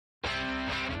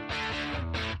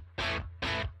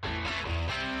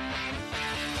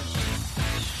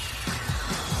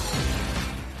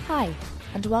Hi,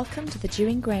 and welcome to the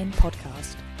Dewing Grain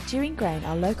podcast. Dewing Grain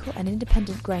are local and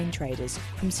independent grain traders.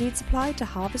 From seed supply to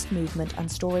harvest movement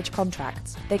and storage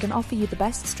contracts, they can offer you the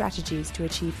best strategies to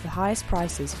achieve the highest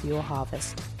prices for your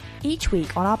harvest. Each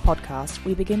week on our podcast,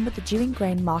 we begin with the Dewing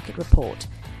Grain Market Report,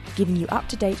 giving you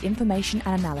up-to-date information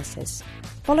and analysis,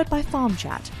 followed by Farm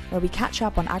Chat, where we catch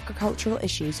up on agricultural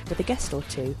issues with a guest or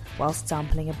two whilst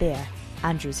sampling a beer,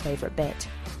 Andrew's favourite bit.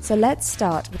 So let's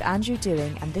start with Andrew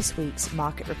Dewing and this week's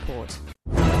Market Report.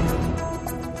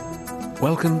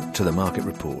 Welcome to the Market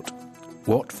Report.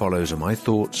 What follows are my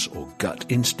thoughts or gut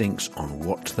instincts on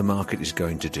what the market is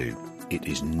going to do. It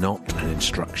is not an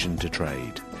instruction to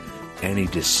trade. Any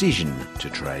decision to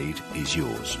trade is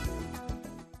yours.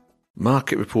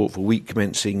 Market report for week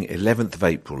commencing 11th of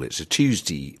April. It's a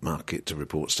Tuesday market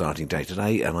report starting day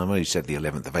today, and I've only said the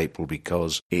 11th of April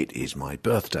because it is my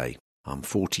birthday. I'm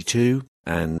 42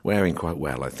 and wearing quite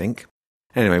well, I think.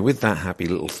 Anyway, with that happy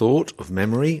little thought of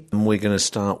memory, we're going to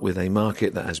start with a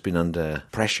market that has been under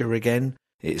pressure again.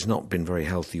 It's not been a very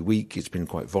healthy week. It's been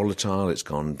quite volatile. It's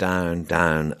gone down,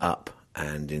 down, up,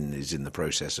 and is in the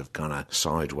process of kind of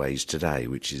sideways today,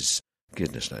 which is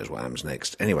goodness knows what happens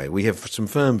next. Anyway, we have some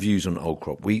firm views on old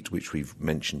crop wheat, which we've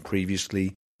mentioned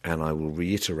previously, and I will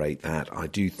reiterate that I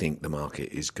do think the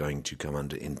market is going to come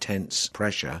under intense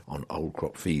pressure on old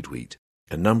crop feed wheat.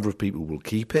 A number of people will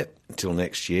keep it until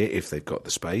next year if they've got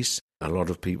the space. A lot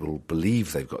of people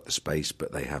believe they've got the space,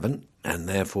 but they haven't, and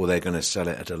therefore they're going to sell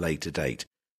it at a later date.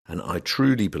 And I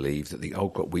truly believe that the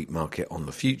old crop wheat market on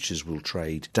the futures will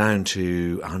trade down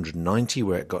to 190,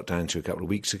 where it got down to a couple of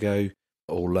weeks ago,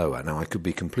 or lower. Now, I could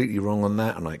be completely wrong on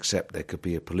that, and I accept there could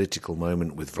be a political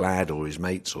moment with Vlad or his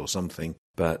mates or something,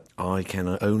 but I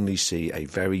can only see a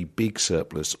very big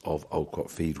surplus of old crop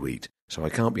feed wheat. So I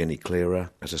can't be any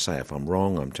clearer. As I say, if I'm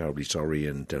wrong, I'm terribly sorry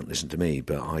and don't listen to me.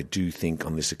 But I do think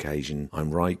on this occasion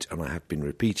I'm right, and I have been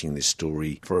repeating this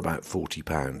story for about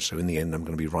 £40. So in the end, I'm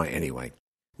going to be right anyway,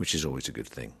 which is always a good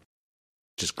thing.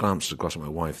 Just glanced across at my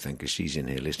wife then, because she's in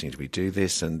here listening to me do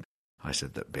this, and I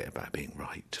said that bit about being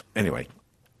right. Anyway,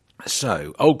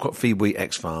 so old crop feed wheat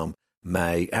ex-farm,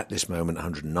 May, at this moment,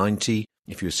 190.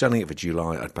 If you were selling it for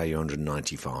July, I'd pay you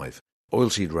 195.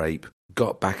 Oilseed rape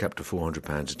got back up to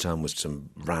 £400 a tonne with some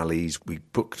rallies. We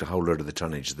booked a whole load of the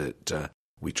tonnage that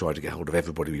we tried to get hold of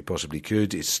everybody we possibly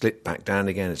could. It's slipped back down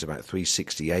again. It's about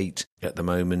 368 at the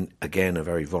moment. Again, a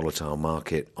very volatile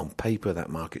market. On paper, that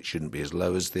market shouldn't be as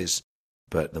low as this,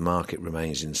 but the market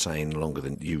remains insane longer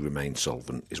than you remain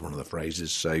solvent, is one of the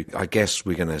phrases. So I guess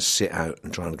we're going to sit out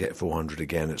and try and get 400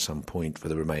 again at some point for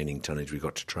the remaining tonnage we've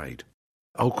got to trade.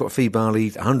 Old crop feed barley,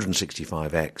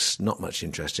 165x, not much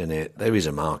interest in it. There is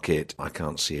a market. I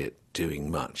can't see it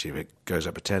doing much. If it goes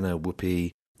up a tenner,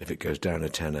 whoopee. If it goes down a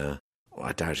tenner, well,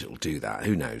 I doubt it'll do that.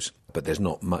 Who knows? But there's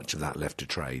not much of that left to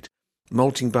trade.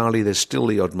 Malting barley, there's still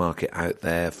the odd market out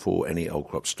there for any old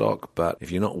crop stock, but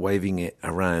if you're not waving it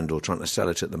around or trying to sell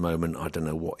it at the moment, I don't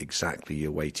know what exactly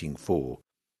you're waiting for.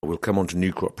 We'll come on to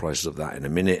new crop prices of that in a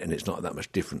minute, and it's not that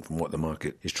much different from what the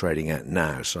market is trading at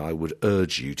now, so I would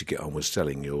urge you to get on with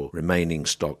selling your remaining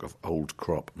stock of old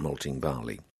crop malting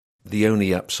barley. The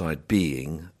only upside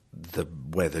being the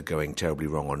weather going terribly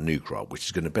wrong on new crop, which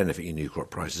is going to benefit your new crop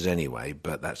prices anyway,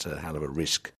 but that's a hell of a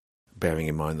risk, bearing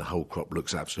in mind the whole crop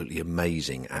looks absolutely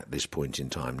amazing at this point in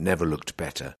time. Never looked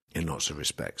better in lots of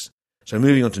respects. So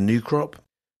moving on to new crop.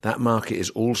 That market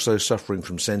is also suffering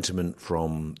from sentiment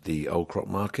from the old crop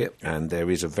market, and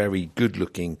there is a very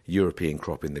good-looking European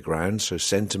crop in the ground. So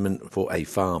sentiment for a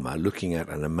farmer looking at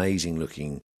an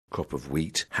amazing-looking crop of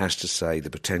wheat has to say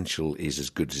the potential is as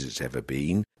good as it's ever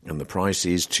been, and the price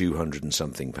is 200 and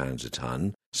something pounds a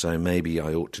tonne. So maybe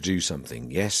I ought to do something.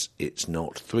 Yes, it's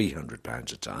not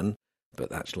 £300 a tonne,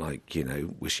 but that's like,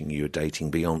 wishing you were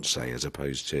dating Beyonce as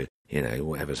opposed to,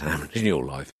 whatever's happened in your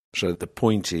life. So the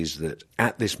point is that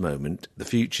at this moment, the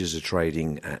futures are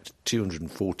trading at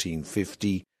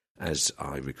 214.50 as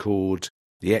I record.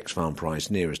 The ex-farm price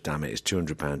nearest damn it is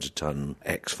 £200 a tonne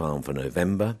ex-farm for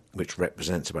November, which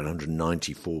represents about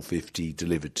 194.50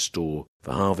 delivered to store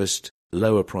for harvest.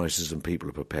 Lower prices than people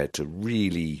are prepared to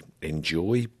really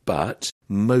enjoy, but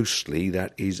mostly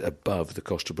that is above the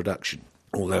cost of production.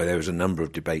 Although there is a number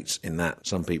of debates in that.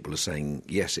 Some people are saying,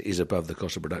 yes, it is above the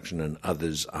cost of production, and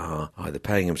others are either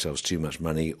paying themselves too much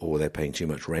money or they're paying too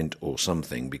much rent or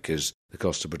something, because the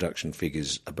cost of production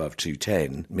figures above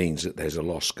 210 means that there's a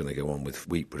loss going to go on with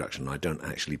wheat production. I don't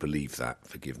actually believe that,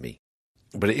 forgive me.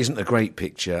 But it isn't a great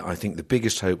picture. I think the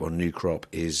biggest hope on new crop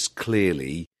is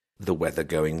clearly the weather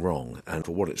going wrong. And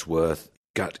for what it's worth,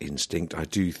 gut instinct, I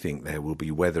do think there will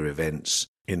be weather events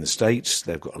In the States,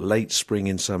 they've got a late spring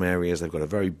in some areas. They've got a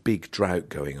very big drought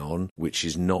going on, which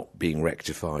is not being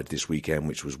rectified this weekend,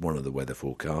 which was one of the weather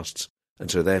forecasts.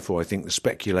 And so therefore, I think the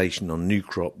speculation on new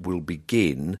crop will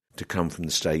begin to come from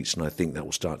the States, and I think that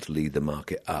will start to lead the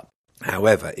market up.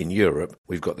 However, in Europe,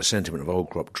 we've got the sentiment of old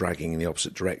crop dragging in the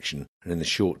opposite direction, and in the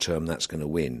short term, that's going to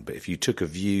win. But if you took a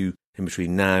view in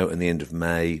between now and the end of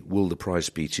May, will the price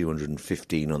be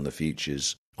 215 on the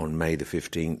futures on May the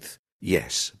 15th?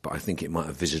 Yes, but I think it might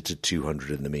have visited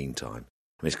 200 in the meantime.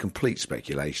 I mean, it's complete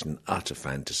speculation, utter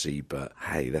fantasy, but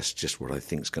hey, that's just what I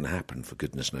think is going to happen for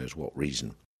goodness knows what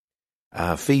reason.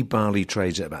 Feed barley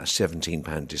trades at about a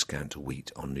 £17 discount to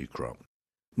wheat on new crop.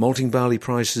 Malting barley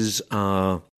prices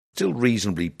are still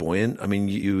reasonably buoyant. I mean,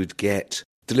 you would get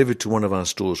delivered to one of our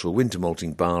stores for winter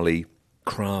malting barley.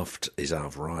 Craft is our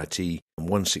variety, and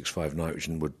 165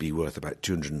 nitrogen would be worth about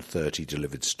 230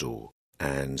 delivered store,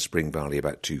 and spring barley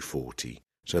about 240.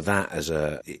 So that,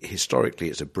 historically,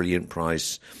 it's a brilliant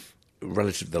price.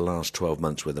 Relative to the last 12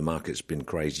 months where the market's been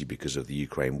crazy because of the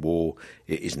Ukraine war,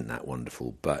 it isn't that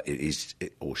wonderful, but it is,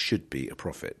 or should be, a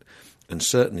profit. And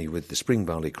certainly with the spring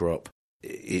barley crop,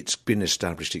 it's been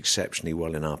established exceptionally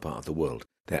well in our part of the world.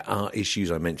 There are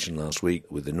issues I mentioned last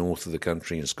week with the north of the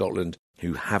country in Scotland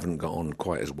who haven't got on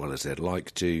quite as well as they'd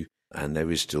like to, and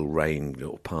there is still rain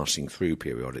passing through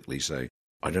periodically, so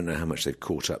I don't know how much they've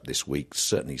caught up this week.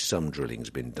 Certainly some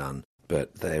drilling's been done,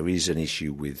 but there is an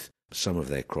issue with some of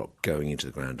their crop going into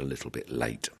the ground a little bit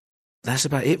late. That's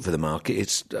about it for the market.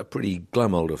 It's a pretty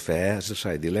glum old affair. As I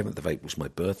say, the 11th of April is my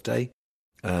birthday,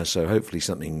 so hopefully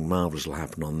something marvellous will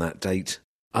happen on that date.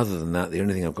 Other than that, the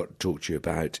only thing I've got to talk to you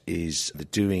about is the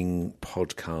Doing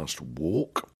Podcast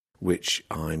Walk, which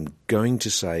I'm going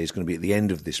to say is going to be at the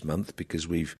end of this month because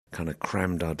we've kind of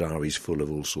crammed our diaries full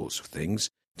of all sorts of things.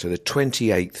 So the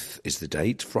 28th is the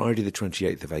date, Friday the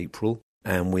 28th of April,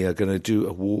 and we are going to do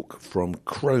a walk from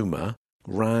Cromer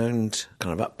round,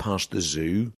 kind of up past the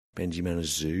zoo, Benji Manor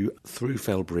Zoo, through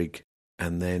Felbrigg,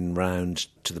 and then round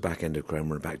to the back end of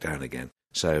Cromer and back down again.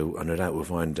 So no doubt we'll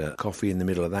find a coffee in the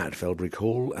middle of that at Felbrigg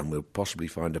Hall, and we'll possibly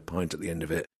find a pint at the end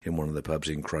of it in one of the pubs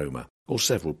in Cromer, or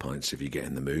several pints if you get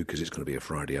in the mood, because it's going to be a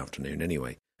Friday afternoon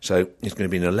anyway. So it's going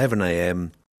to be an 11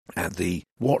 a.m. at the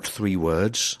what 3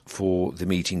 words for the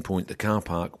meeting point, the car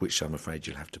park, which I'm afraid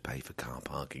you'll have to pay for car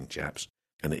parking, chaps.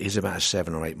 And it is about a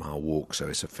 7 or 8 mile walk, so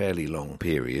it's a fairly long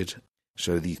period.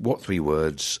 So the what 3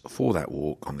 words for that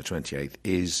walk on the 28th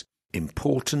is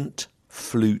important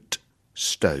flute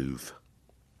stove.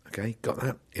 Okay, got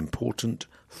that? Important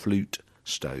flute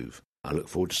stove. I look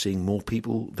forward to seeing more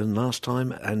people than last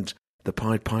time, and the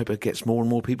Pied Piper gets more and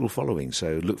more people following.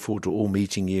 So look forward to all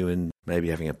meeting you and maybe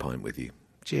having a pint with you.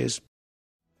 Cheers.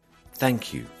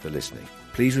 Thank you for listening.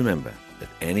 Please remember that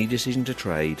any decision to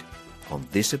trade on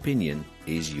this opinion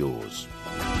is yours.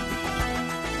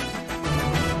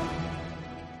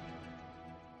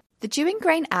 The Dewing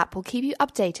Grain app will keep you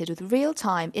updated with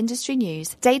real-time industry news,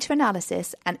 data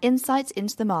analysis, and insights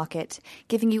into the market,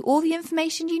 giving you all the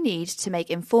information you need to make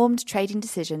informed trading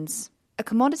decisions. A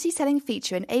commodity selling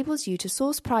feature enables you to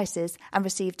source prices and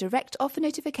receive direct offer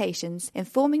notifications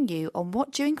informing you on what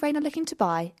Dewing Grain are looking to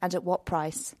buy and at what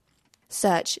price.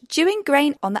 Search Dewing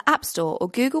Grain on the App Store or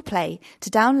Google Play to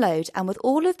download, and with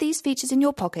all of these features in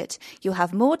your pocket, you'll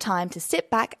have more time to sit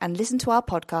back and listen to our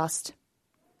podcast.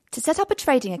 To set up a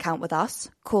trading account with us,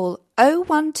 call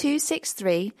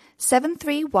 01263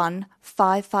 731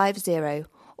 550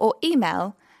 or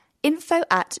email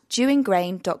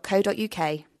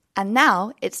info@dewinggrain.co.uk. And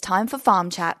now it's time for Farm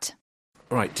Chat.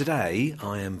 Right, today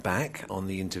I am back on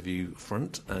the interview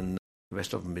front, and the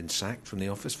rest of them have been sacked from the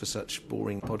office for such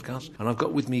boring podcasts. And I've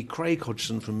got with me Craig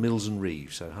Hodgson from Mills &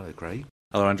 Reeve. So hello, Craig.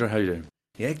 Hello, Andrew. How are you doing?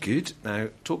 Yeah, good. Now,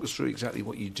 talk us through exactly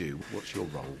what you do. What's your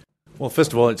role? Well,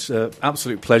 first of all, it's an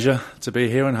absolute pleasure to be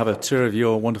here and have a tour of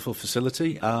your wonderful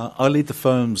facility. I lead the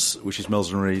firm's, which is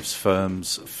Mills & Reeve's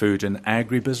firm's food and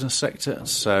agribusiness sector.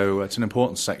 So it's an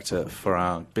important sector for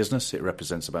our business. It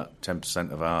represents about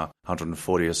 10% of our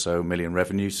 140 or so million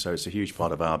revenue. So it's a huge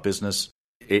part of our business.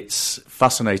 It's a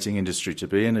fascinating industry to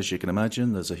be in, as you can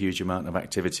imagine. There's a huge amount of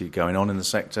activity going on in the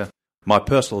sector. My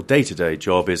personal day-to-day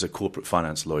job is a corporate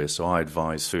finance lawyer, so I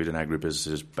advise food and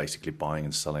agribusinesses, basically buying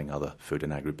and selling other food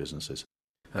and agribusinesses.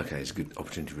 Okay, it's a good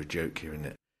opportunity for a joke here, isn't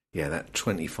it? Yeah, that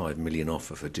 25 million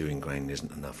offer for Dewing Grain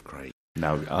isn't enough, Craig.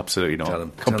 No, absolutely not. Tell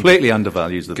Completely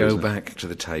undervalues the business. Go back to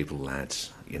the table,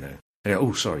 lads, you know.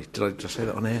 Oh, sorry, did I just say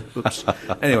that on air? Oops.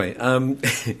 Anyway,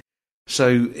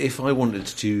 so if I wanted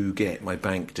to get my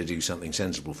bank to do something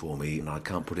sensible for me and I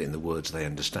can't put it in the words they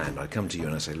understand, I come to you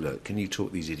and I say, look, can you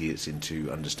talk these idiots into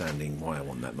understanding why I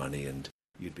want that money, and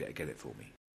you'd be able to get it for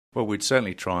me? Well, we'd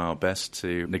certainly try our best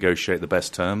to negotiate the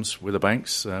best terms with the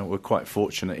banks. We're quite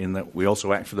fortunate in that we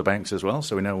also act for the banks as well,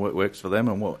 so we know what works for them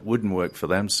and what wouldn't work for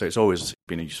them. So it's always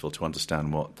been useful to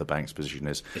understand what the bank's position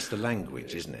is. It's the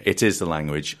language, isn't it? It is the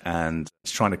language, and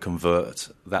it's trying to convert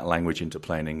that language into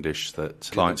plain English that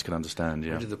clients can understand.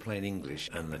 Yeah, I did the plain English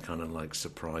and the kind of like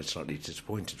surprised, slightly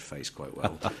disappointed face quite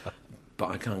well. But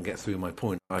I can't get through my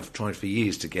point. I've tried for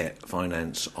years to get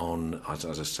finance on, as I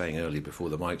was saying earlier before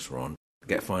the mics were on,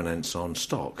 get finance on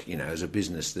stock, as a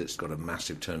business that's got a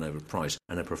massive turnover price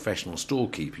and a professional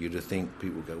storekeeper. You'd think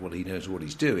people go, well, he knows what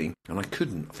he's doing. And I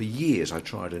couldn't. For years, I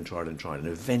tried. And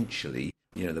eventually,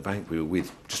 the bank we were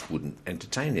with just wouldn't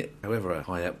entertain it. However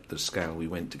high up the scale we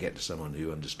went to get to someone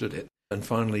who understood it. And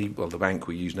finally, the bank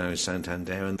we use now is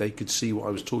Santander, and they could see what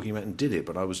I was talking about and did it.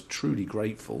 But I was truly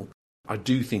grateful. I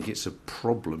do think it's a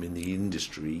problem in the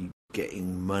industry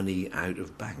getting money out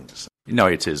of banks. No,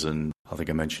 it is, and I think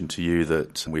I mentioned to you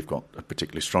that we've got a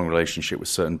particularly strong relationship with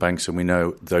certain banks, and we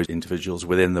know those individuals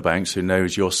within the banks who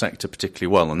knows your sector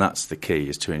particularly well, and that's the key,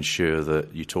 is to ensure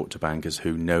that you talk to bankers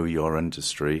who know your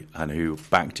industry and who've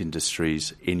backed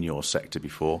industries in your sector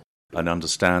before and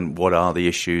understand what are the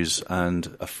issues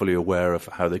and are fully aware of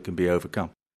how they can be overcome.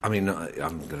 I mean,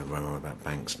 I'm going to run on about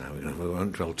banks now. We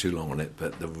won't dwell too long on it,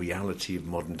 but the reality of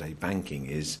modern-day banking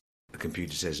is the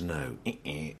computer says no.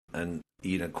 And,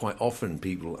 quite often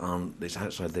people it's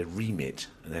outside their remit,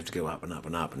 and they have to go up and up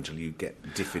and up until you get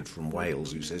Diffid from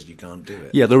Wales who says you can't do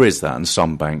it. Yeah, there is that, and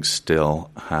some banks still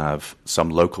have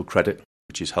some local credit,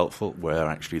 which is helpful, where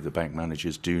actually the bank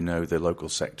managers do know the local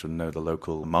sector and know the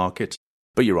local market.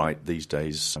 But you're right, these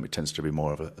days it tends to be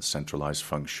more of a centralised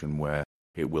function where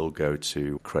it will go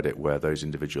to credit where those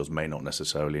individuals may not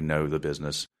necessarily know the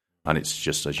business. And it's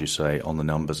just, as you say, on the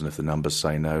numbers. And if the numbers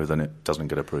say no, then it doesn't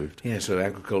get approved. Yeah, so the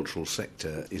agricultural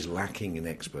sector is lacking in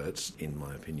experts, in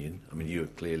my opinion. I mean, you are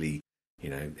clearly,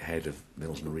 head of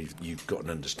Mills and Reeve. You've got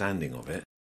an understanding of it.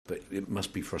 But it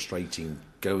must be frustrating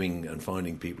going and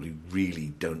finding people who really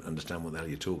don't understand what the hell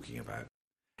you're talking about.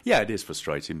 Yeah, it is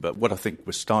frustrating, but what I think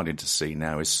we're starting to see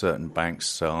now is certain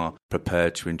banks are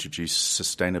prepared to introduce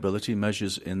sustainability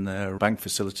measures in their bank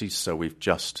facilities. So we've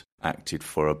just acted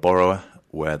for a borrower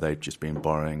where they've just been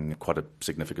borrowing quite a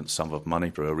significant sum of money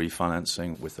for a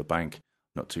refinancing with a bank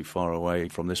not too far away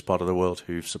from this part of the world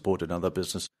who've supported another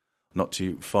business not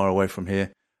too far away from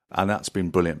here. And that's been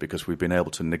brilliant because we've been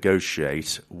able to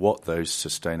negotiate what those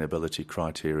sustainability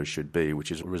criteria should be, which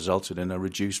has resulted in a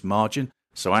reduced margin.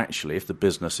 So actually, if the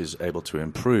business is able to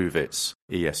improve its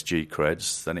ESG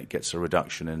creds, then it gets a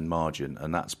reduction in margin,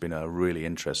 and that's been a really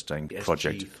interesting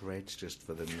project. ESG threads, just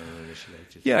for the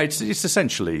non-initiated? Yeah, it's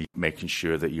essentially making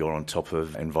sure that you're on top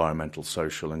of environmental,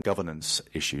 social and governance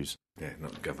issues. Yeah,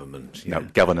 not government. Yeah. No,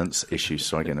 governance issues,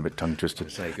 sorry, getting a bit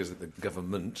tongue-twisted. Because the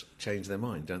government changed their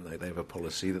mind, don't they? They have a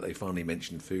policy that they finally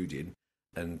mentioned food in,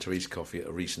 and Therese Coffey at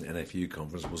a recent NFU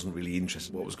conference wasn't really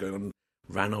interested in what was going on,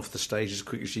 ran off the stage as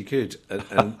quick as she could.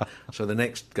 And so the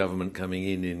next government coming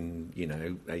in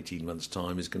 18 months'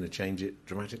 time is going to change it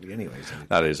dramatically anyway. So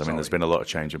that is. I mean, there's been a lot of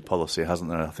change in policy, hasn't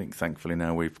there? I think, thankfully,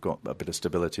 now we've got a bit of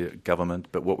stability at government.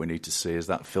 But what we need to see is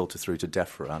that filter through to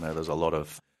DEFRA. I know there's a lot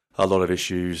of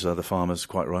issues. The farmers,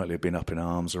 quite rightly, have been up in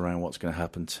arms around what's going to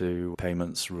happen to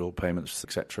payments, rural payments,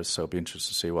 etc. So it'll be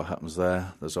interesting to see what happens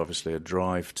there. There's obviously a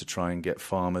drive to try and get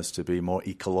farmers to be more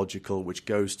ecological, which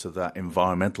goes to that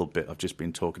environmental bit I've just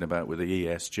been talking about with the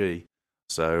ESG.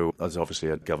 So there's obviously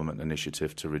a government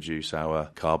initiative to reduce our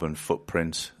carbon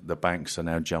footprint. The banks are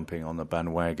now jumping on the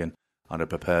bandwagon and are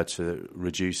prepared to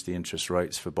reduce the interest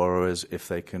rates for borrowers if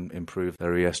they can improve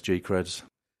their ESG creds.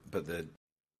 But the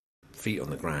feet on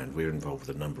the ground, we're involved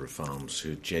with a number of farms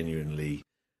who are genuinely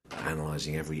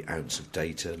analysing every ounce of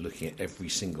data, looking at every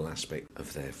single aspect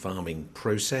of their farming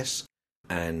process,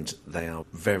 and they are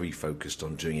very focused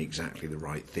on doing exactly the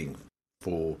right thing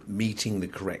for meeting the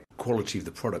correct quality of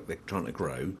the product they're trying to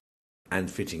grow and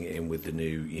fitting it in with the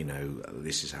new,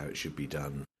 this is how it should be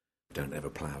done, don't ever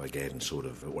plough again, sort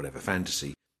of whatever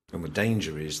fantasy. And the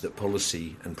danger is that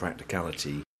policy and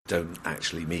practicality don't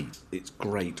actually meet. It's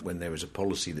great when there is a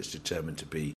policy that's determined to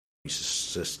be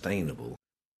sustainable.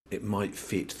 It might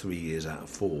fit 3 years out of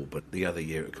 4, but the other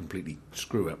year it completely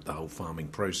screw up the whole farming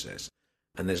process.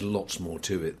 And there's lots more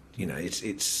to it.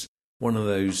 It's one of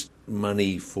those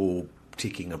money for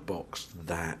ticking a box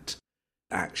that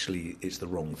actually it's the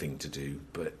wrong thing to do,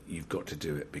 but you've got to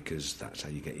do it because that's how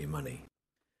you get your money.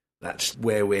 That's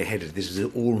where we're headed. This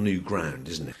is all new ground,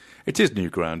 isn't it? It is new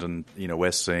ground, and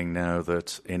we're seeing now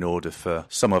that in order for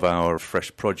some of our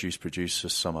fresh produce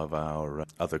producers, some of our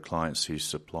other clients who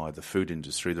supply the food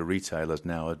industry, the retailers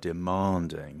now are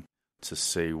demanding to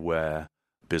see where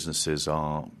businesses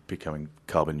are becoming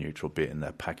carbon neutral, be it in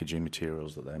their packaging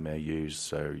materials that they may use.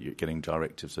 So you're getting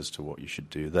directives as to what you should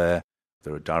do there.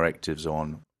 There are directives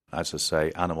on, as I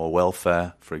say, animal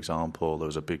welfare, for example. There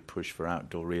was a big push for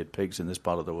outdoor reared pigs in this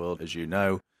part of the world, as you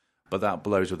know. But that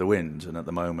blows with the wind. And at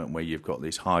the moment where you've got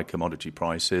these high commodity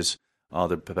prices, are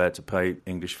they prepared to pay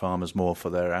English farmers more for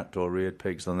their outdoor reared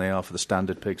pigs than they are for the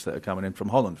standard pigs that are coming in from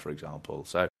Holland, for example?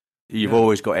 So you've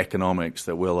always got economics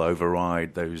that will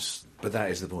override those. But that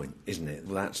is the point, isn't it?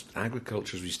 Well, that's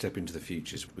agriculture as we step into the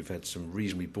futures. We've had some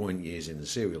reasonably buoyant years in the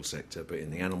cereal sector, but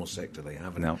in the animal sector they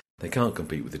haven't. No. They can't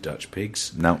compete with the Dutch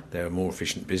pigs. No. They're a more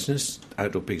efficient business.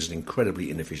 Outdoor pigs are an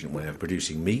incredibly inefficient way of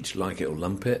producing meat, like it or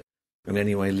lump it. And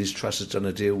anyway, Liz Truss has done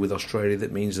a deal with Australia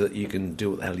that means that you can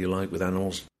do what the hell you like with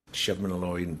animals, shove them in a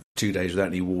lorry in 2 days without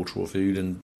any water or food.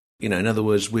 And, in other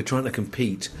words, we're trying to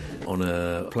compete on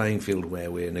a playing field where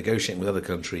we're negotiating with other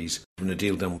countries. From a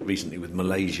deal done recently with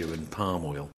Malaysia and palm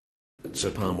oil.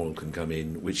 So palm oil can come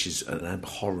in, which is an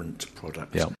abhorrent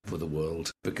product for the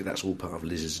world. Because that's all part of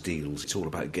Liz's deals. It's all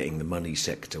about getting the money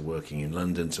sector working in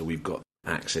London. So we've got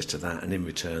access to that, and in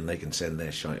return they can send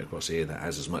their shite across here that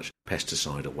has as much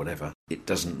pesticide or whatever. It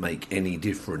doesn't make any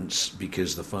difference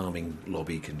because the farming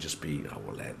lobby can just be,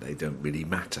 they don't really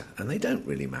matter, and they don't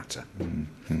really matter.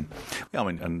 Mm-hmm. I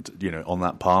mean, and on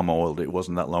that palm oil, it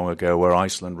wasn't that long ago where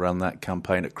Iceland ran that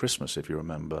campaign at Christmas, if you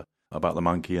remember, about the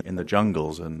monkey in the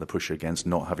jungles and the push against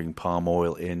not having palm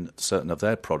oil in certain of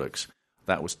their products.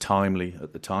 That was timely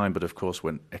at the time, but of course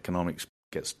when economics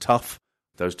gets tough,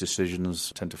 those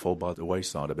decisions tend to fall by the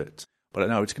wayside a bit. But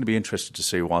no, it's going to be interesting to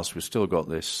see, whilst we've still got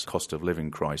this cost of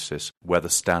living crisis, where the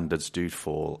standards do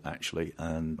fall, actually.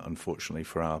 And unfortunately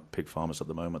for our pig farmers at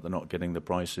the moment, they're not getting the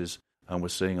prices. And we're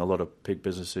seeing a lot of pig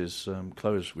businesses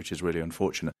close, which is really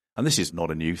unfortunate. And this is not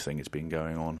a new thing. It's been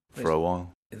going on for a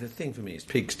while. The thing for me is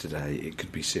pigs today, it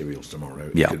could be cereals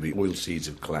tomorrow. Yeah. It could be oilseeds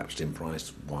have collapsed in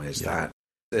price. Why is that?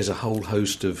 There's a whole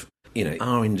host of,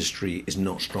 our industry is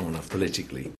not strong enough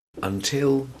politically.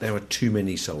 Until there are too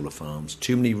many solar farms,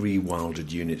 too many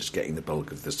rewilded units getting the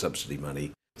bulk of the subsidy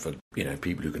money for,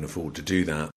 people who can afford to do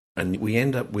that. And we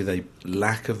end up with a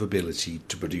lack of ability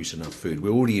to produce enough food.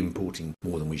 We're already importing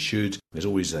more than we should. There's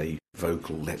always a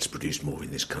vocal, let's produce more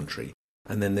in this country.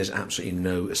 And then there's absolutely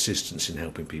no assistance in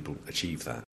helping people achieve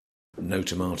that. No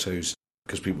tomatoes,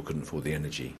 because people couldn't afford the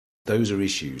energy. Those are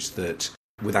issues that,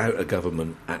 without a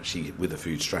government actually with a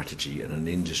food strategy and an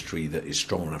industry that is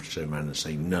strong enough to turn around and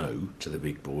say no to the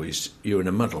big boys, you're in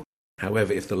a muddle.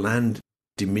 However, if the land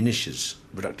diminishes,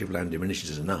 productive land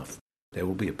diminishes enough, there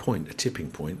will be a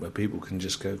tipping point, where people can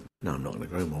just go, no, I'm not going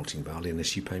to grow malting barley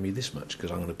unless you pay me this much,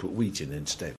 because I'm going to put wheat in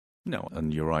instead. No,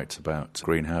 and you're right about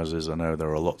greenhouses. I know there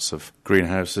are lots of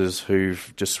greenhouses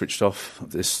who've just switched off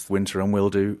this winter and will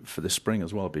do for this spring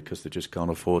as well, because they just can't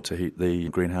afford to heat the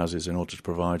greenhouses in order to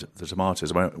provide the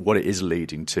tomatoes. I mean, what it is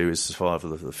leading to is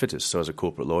survival of the fittest. So as a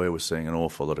corporate lawyer, we're seeing an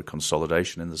awful lot of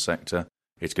consolidation in the sector.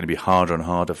 It's going to be harder and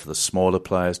harder for the smaller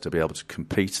players to be able to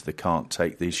compete. They can't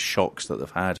take these shocks that they've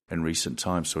had in recent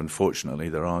times. So unfortunately,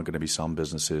 there are going to be some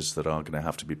businesses that are going to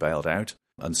have to be bailed out.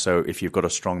 And so if you've got a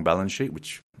strong balance sheet,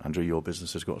 which, Andrew, your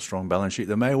business has got a strong balance sheet,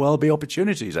 there may well be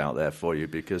opportunities out there for you,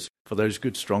 because for those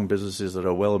good, strong businesses that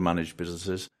are well-managed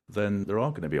businesses, then there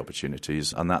are going to be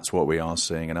opportunities. And that's what we are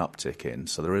seeing an uptick in.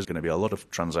 So there is going to be a lot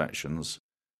of transactions.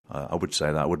 I would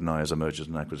say that, wouldn't I, as a mergers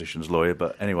and acquisitions lawyer?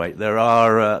 But anyway, there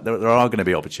are going to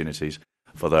be opportunities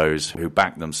for those who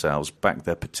back themselves, back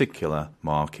their particular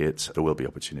market. There will be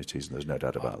opportunities, and there's no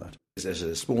doubt about that. As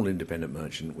a small independent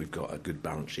merchant, we've got a good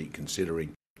balance sheet,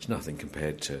 considering it's nothing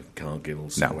compared to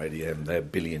Cargill's or ADM. They're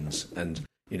billions. And,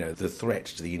 the threat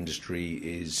to the industry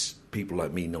is people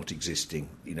like me not existing.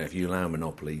 If you allow a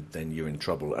monopoly, then you're in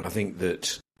trouble. And I think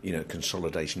that,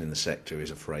 consolidation in the sector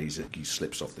is a phrase that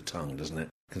slips off the tongue, doesn't it?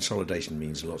 Consolidation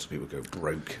means lots of people go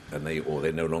broke and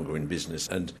they're no longer in business.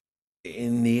 And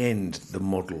in the end, the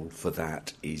model for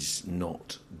that is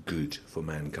not good for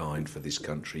mankind, for this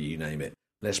country, you name it.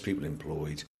 Less people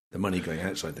employed, the money going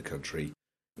outside the country.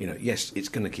 Yes, it's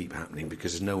going to keep happening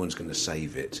because no one's going to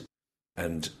save it.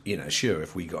 And, sure,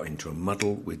 if we got into a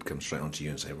muddle, we'd come straight onto you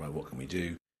and say, right, what can we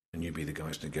do? And you'd be the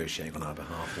guys negotiating on our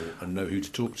behalf and know who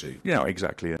to talk to. Yeah,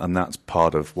 exactly. And that's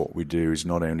part of what we do, is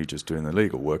not only just doing the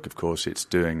legal work, of course, it's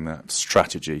doing that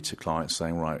strategy to clients,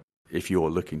 saying, right, if you're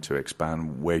looking to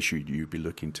expand, where should you be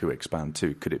looking to expand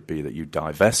to? Could it be that you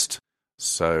divest?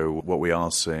 So what we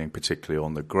are seeing, particularly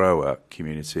on the grower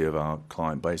community of our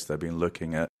client base, they've been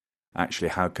looking at actually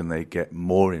how can they get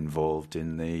more involved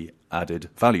in the added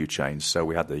value chain. So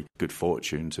we had the good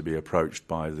fortune to be approached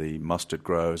by the mustard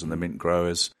growers and the mint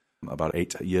growers about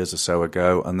 8 years or so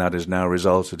ago, and that has now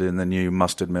resulted in the new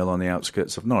mustard mill on the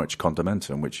outskirts of Norwich,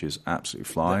 Condamentum, which is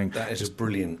absolutely flying. That is a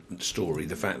brilliant story,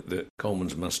 the fact that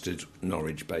Coleman's Mustard,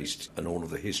 Norwich-based, and all of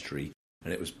the history,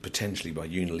 and it was potentially by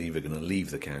Unilever going to leave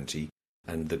the county,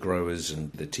 and the growers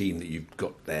and the team that you've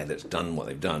got there that's done what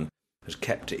they've done has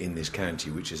kept it in this county,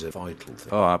 which is a vital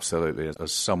thing. Oh, absolutely.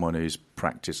 As someone who's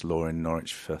practiced law in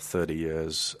Norwich for 30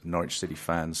 years, Norwich City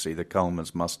fans see the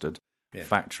Coleman's Mustard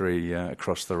factory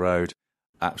across the road.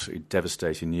 Absolutely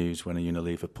devastating news when a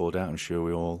Unilever pulled out. I'm sure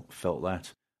we all felt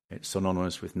that. It's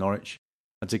synonymous with Norwich.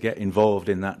 And to get involved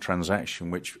in that transaction,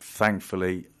 which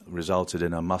thankfully resulted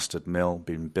in a mustard mill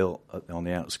being built on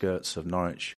the outskirts of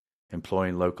Norwich,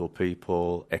 employing local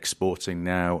people, exporting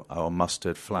now our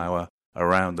mustard flour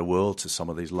around the world to some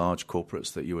of these large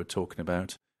corporates that you were talking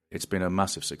about. It's been a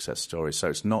massive success story. So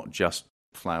it's not just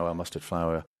flour, mustard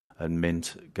flour, and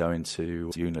mint going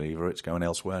to Unilever, it's going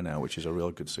elsewhere now, which is a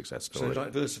real good success story. So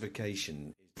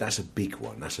diversification, that's a big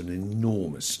one. That's an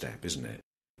enormous step, isn't it?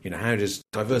 You know, how does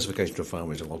diversification to a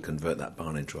farmer is, I'll convert that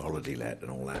barn into a holiday let and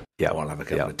all that. Yeah. Or I'll have a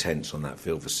couple of tents on that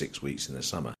field for 6 weeks in the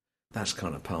summer. That's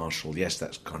kind of partial. Yes,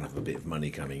 that's kind of a bit of money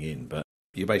coming in, but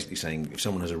you're basically saying if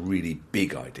someone has a really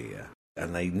big idea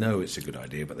and they know it's a good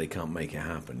idea, but they can't make it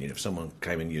happen. You know, if someone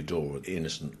came in your door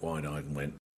innocent, wide-eyed and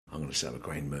went, I'm going to set up a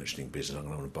grain merchanting business, I'm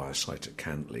going to buy a site at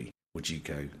Cantley, would you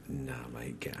go, nah,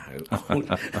 mate, get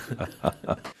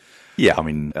out? Yeah, I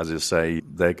mean, as I say,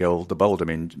 they go the bold. I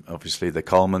mean, obviously the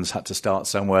Colemans had to start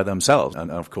somewhere themselves. And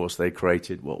of course, they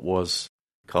created what was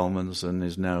Colemans and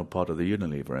is now part of the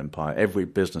Unilever empire. Every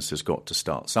business has got to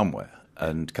start somewhere.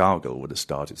 And Cargill would have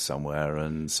started somewhere.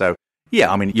 And so, yeah,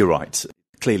 I mean, you're right.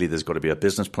 Clearly, there's got to be a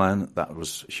business plan. That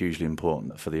was hugely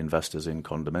important for the investors in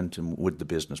Condamentum. Would the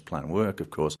business plan work?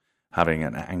 Of course, having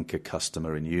an anchor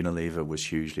customer in Unilever was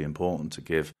hugely important to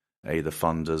give the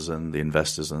funders and the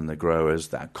investors and the growers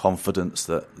that confidence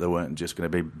that they weren't just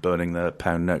going to be burning their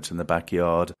pound notes in the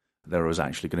backyard. There was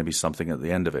actually going to be something at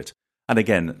the end of it. And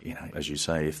again, you know, as you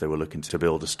say, if they were looking to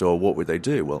build a store, what would they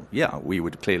do? Well, yeah, we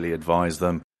would clearly advise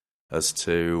them as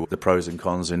to the pros and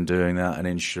cons in doing that and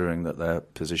ensuring that their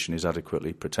position is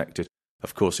adequately protected.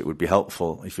 Of course, it would be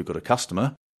helpful if you've got a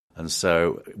customer. And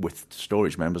so with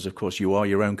storage members, of course, you are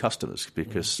your own customers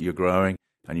because you're growing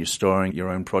and you're storing your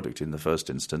own product in the first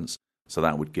instance. So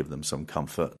that would give them some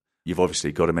comfort. You've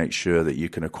obviously got to make sure that you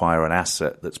can acquire an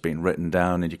asset that's been written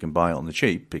down and you can buy it on the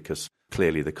cheap, because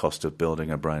clearly the cost of building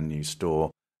a brand new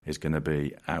store is going to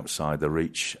be outside the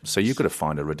reach. So you've got to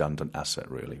find a redundant asset,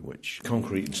 really, which...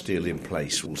 Concrete and steel in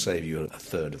place will save you a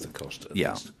third of the cost at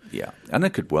least. Yeah. And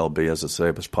it could well be, as I say,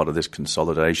 as part of this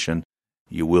consolidation,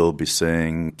 you will be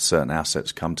seeing certain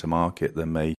assets come to market that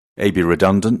may be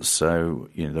redundant. So,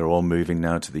 you know, they're all moving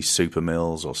now to these super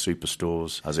mills or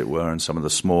superstores, as it were, and some of the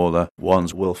smaller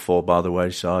ones will fall by the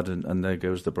wayside, and there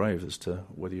goes the brave as to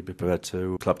whether you'd be prepared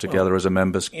to club together as a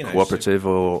members cooperative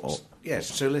or...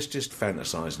 Yes, so let's just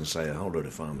fantasise and say a whole load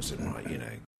of farmers said, right, you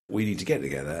know, we need to get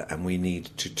together and we need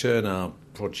to turn our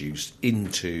produce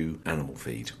into animal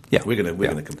feed. Yeah. We're going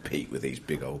to compete with these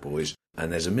big old boys.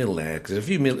 And there's a mill there, because there's a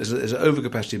few mills, there's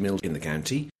overcapacity mills in the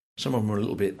county. Some of them are a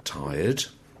little bit tired.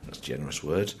 That's a generous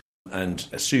word. And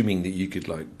assuming that you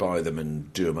could buy them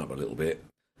and do them up a little bit,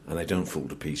 and they don't fall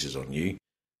to pieces on you,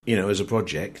 you know, as a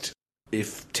project,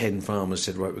 if 10 farmers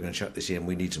said, right, we're going to chuck this in,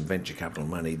 we need some venture capital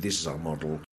money, this is our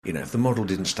model. You know, if the model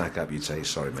didn't stack up, you'd say,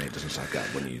 sorry, mate, it doesn't stack up.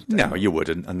 No, you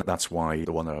wouldn't. And that's why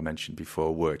the one that I mentioned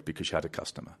before worked, because you had a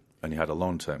customer and you had a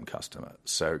long-term customer.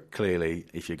 So clearly,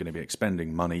 if you're going to be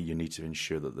expending money, you need to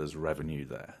ensure that there's revenue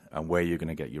there and where you're going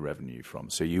to get your revenue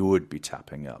from. So you would be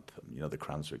tapping up, you know, the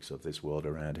Cranswicks of this world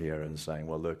around here and saying,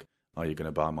 well, look, are you going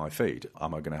to buy my feed?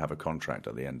 Am I going to have a contract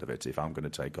at the end of it if I'm going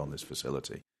to take on this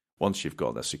facility? Once you've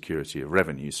got the security of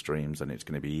revenue streams, then it's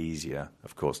going to be easier,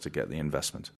 of course, to get the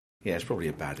investment. Yeah, it's probably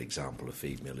a bad example of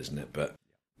feed mill, isn't it? But,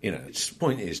 you know, the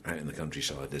point is, out in the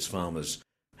countryside, there's farmers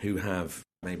who have,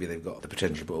 maybe they've got the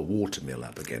potential to put a water mill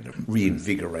up again,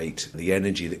 reinvigorate the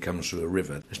energy that comes through a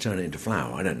river, let's turn it into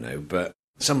flour, I don't know, but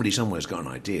somebody somewhere's got an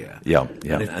idea. Yeah.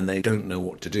 And they don't know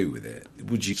what to do with it.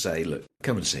 Would you say, look,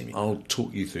 come and see me, I'll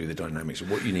talk you through the dynamics of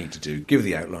what you need to do, give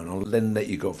the outline, I'll then let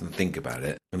you go off and think about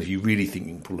it, and if you really think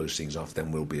you can pull those things off,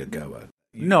 then we'll be a goer.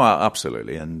 No,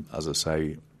 absolutely. And as I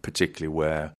say, particularly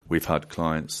where we've had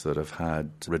clients that have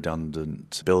had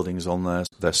redundant buildings on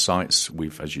their sites.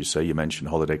 We've, as you say, you mentioned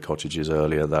holiday cottages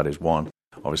earlier, that is one.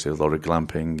 Obviously a lot of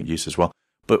glamping use as well.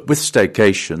 But with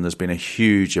staycation, there's been a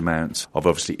huge amount of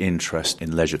obviously interest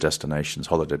in leisure destinations,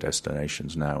 holiday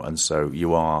destinations now. And so you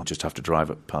just have to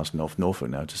drive up past North Norfolk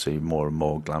now to see more and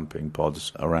more glamping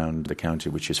pods around the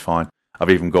county, which is fine. I've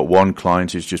even got one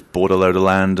client who's just bought a load of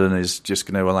land and is just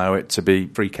going to allow it to be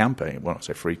free camping. Well, I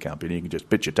say free camping, you can just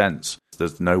pitch your tents.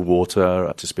 There's no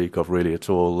water to speak of really at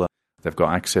all. They've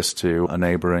got access to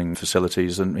neighbouring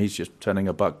facilities, and he's just turning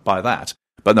a buck by that.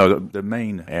 But no, the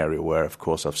main area where, of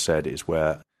course, I've said is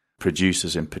where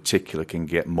producers in particular can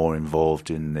get more involved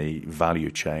in the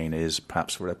value chain is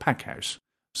perhaps for a pack house.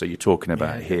 So you're talking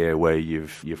about here where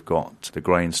you've got the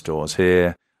grain stores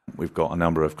here. We've got a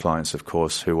number of clients, of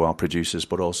course, who are producers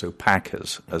but also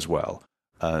packers as well.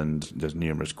 And there's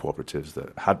numerous cooperatives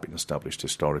that had been established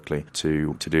historically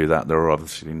to do that. There are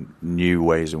obviously new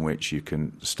ways in which you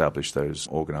can establish those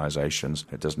organisations.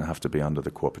 It doesn't have to be under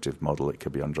the cooperative model. It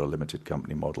could be under a limited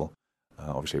company model.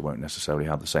 Obviously, it won't necessarily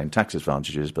have the same tax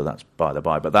advantages, but that's by the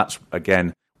by. But that's,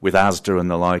 again, with Asda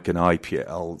and the like and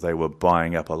IPL, they were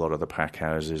buying up a lot of the pack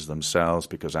houses themselves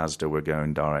because Asda were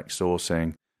going direct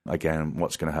sourcing. Again,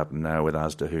 what's going to happen now with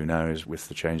Asda, who knows, with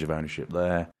the change of ownership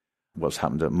there. What's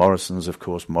happened at Morrison's, of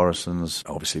course. Morrison's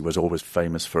obviously was always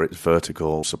famous for its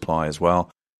vertical supply as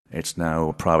well. It's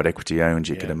now private equity owned.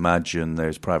 You can imagine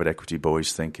those private equity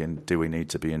boys thinking, do we need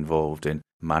to be involved in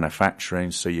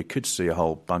manufacturing? So you could see a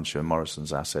whole bunch of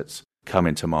Morrison's assets come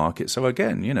into market. So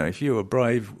again, if you were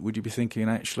brave, would you be thinking,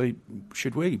 actually,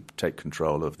 should we take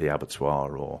control of the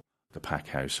abattoir or the pack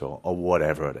house or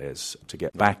whatever it is to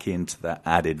get back into that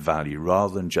added value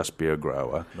rather than just be a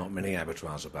grower? Not many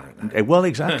abattoirs about now. Well,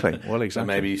 exactly. So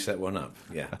maybe you set one up,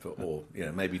 or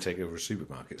maybe take over a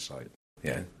supermarket site.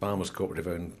 Yeah, Farmers Cooperative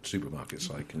owned supermarket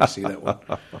site. Can you see that one?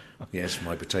 Yes,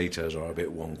 my potatoes are a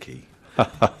bit wonky.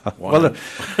 Well,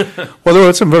 there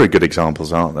are some very good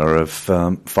examples, aren't there, of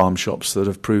farm shops that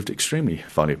have proved extremely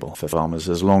valuable for farmers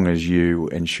as long as you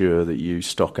ensure that you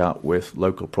stock up with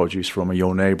local produce from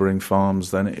your neighbouring farms.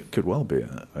 Then it could well be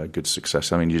a good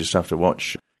success. I mean, you just have to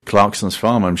watch Clarkson's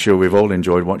Farm. I'm sure we've all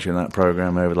enjoyed watching that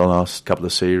programme over the last couple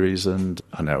of series, and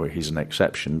I know he's an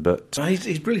exception, but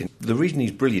he's brilliant. The reason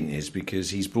he's brilliant is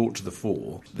because he's brought to the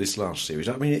fore this last series.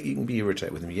 I mean, you can be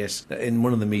irritated with him. Yes, in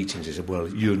one of the meetings he said, well,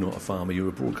 you're not a farmer, you're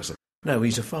a broadcaster. No,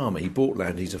 he's a farmer. He bought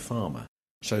land, he's a farmer.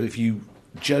 So if you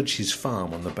judge his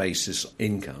farm on the basis of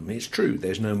income, it's true,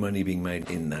 there's no money being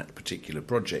made in that particular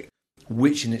project,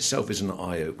 which in itself is an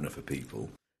eye-opener for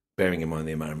people. Bearing in mind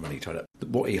the amount of money tied up.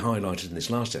 What he highlighted in this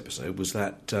last episode was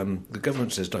that the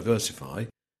government says diversify,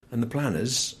 and the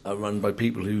planners are run by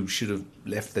people who should have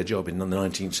left their job in the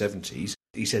 1970s.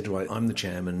 He said, right, I'm the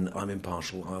chairman, I'm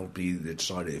impartial, I'll be the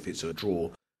decider if it's a draw,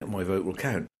 my vote will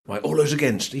count. Right, all those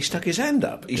against, he stuck his hand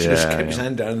up. He should have kept his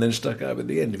hand down and then stuck up at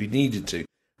the end if he needed to.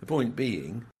 The point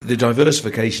being, the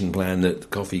diversification plan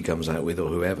that Coffee comes out with or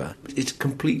whoever, it's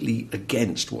completely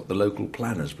against what the local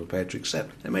planners are prepared to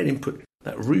accept. They made him put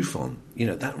that roof on,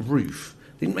 that roof.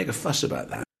 Didn't make a fuss about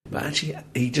that. But actually,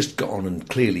 he just got on and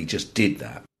clearly just did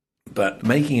that. But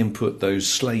making him put those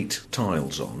slate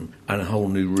tiles on and a whole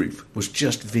new roof was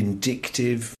just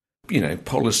vindictive,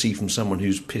 policy from someone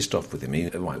who's pissed off with him.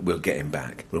 Right, we'll get him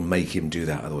back. We'll make him do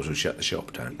that, otherwise we'll shut the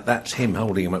shop down. That's him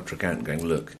holding him up to account and going,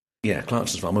 look,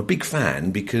 Clarkson's Farm. I'm a big fan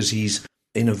because he's,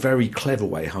 in a very clever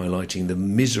way, highlighting the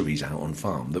miseries out on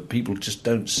farm that people just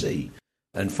don't see.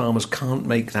 And farmers can't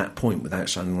make that point without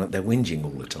sounding like they're whinging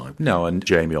all the time. No, and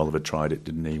Jamie Oliver tried it,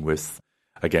 didn't he, with,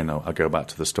 again, I'll go back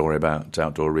to the story about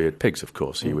outdoor reared pigs, of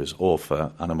course. He was all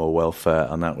for animal welfare,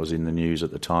 and that was in the news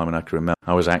at the time. And I can remember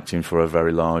I was acting for a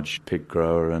very large pig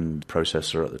grower and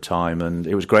processor at the time, and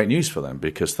it was great news for them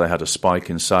because they had a spike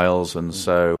in sales, and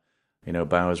so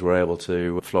Bowers were able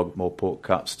to flog more pork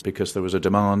cuts because there was a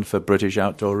demand for British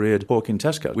outdoor reared pork in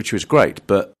Tesco, which was great.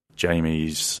 But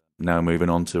Jamie's now moving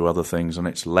on to other things and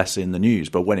it's less in the news.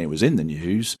 But when it was in the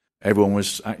news, everyone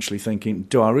was actually thinking,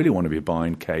 do I really want to be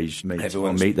buying caged meat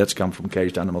or meat that's come from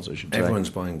caged animals, I should say?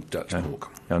 Everyone's buying Dutch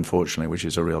pork. Unfortunately, which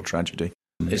is a real tragedy.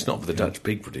 It's not for the Dutch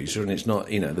pig producer, and it's not,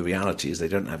 the reality is they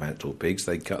don't have outdoor pigs.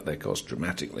 They cut their costs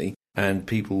dramatically, and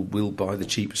people will buy the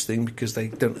cheapest thing because they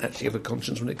don't actually have a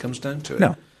conscience when it comes down to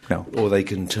it. No. Or they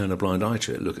can turn a blind eye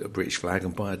to it, look at a British flag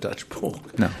and buy a Dutch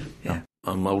pork. No.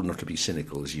 I'm old enough to be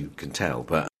cynical, as you can tell,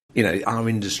 but our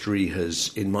industry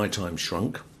has, in my time,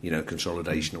 shrunk,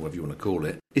 consolidation or whatever you want to call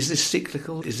it. Is this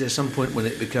cyclical? Is there some point when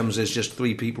it becomes there's just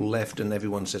 3 people left and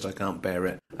everyone says, I can't bear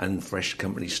it, and fresh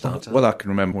companies start up? Well, I can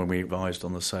remember when we advised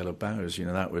on the sale of Bowers,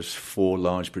 that was 4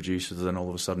 large producers, and then all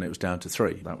of a sudden it was down to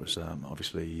 3. That was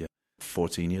obviously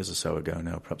 14 years or so ago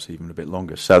now, perhaps even a bit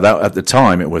longer. So that at the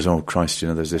time it was, oh Christ,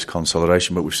 there's this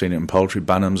consolidation, but we've seen it in poultry.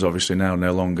 Banham's obviously now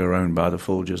no longer owned by the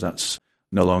Folgers. That's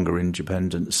no longer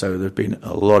independent. So there's been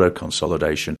a lot of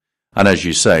consolidation. And as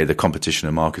you say, the Competition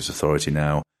and Markets Authority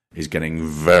now is getting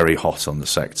very hot on the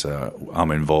sector.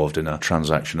 I'm involved in a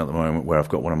transaction at the moment where I've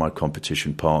got one of my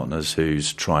competition partners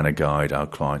who's trying to guide our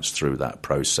clients through that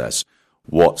process.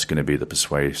 What's going to be the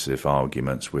persuasive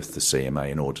arguments with the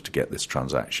CMA in order to get this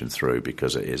transaction through,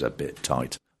 because it is a bit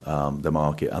tight, the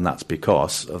market. And that's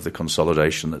because of the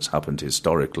consolidation that's happened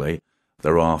historically.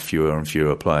 There are fewer and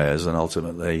fewer players, and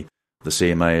ultimately the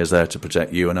CMA is there to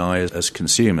protect you and I as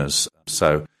consumers.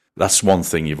 So that's one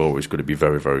thing you've always got to be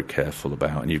very, very careful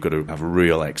about, and you've got to have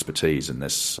real expertise in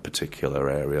this particular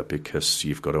area, because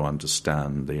you've got to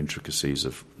understand the intricacies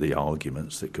of the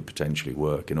arguments that could potentially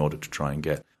work in order to try and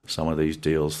get some of these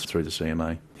deals through the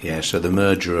CMA. Yeah, so the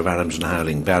merger of Adams and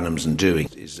Howling, Bannums and Doing,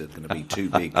 is going to be too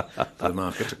big for the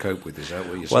market to cope with. Is that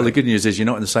what you're saying? Well, the good news is you're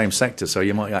not in the same sector, so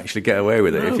you might actually get away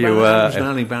with it. No, if you Adams and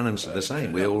Howling, Bannums are the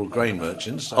same. We're all grain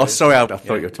merchants. So sorry, I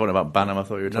thought you were talking about Bannum. I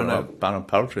thought you were talking about Bannum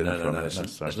Poultry. No.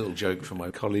 That's a little joke from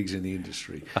my colleagues in the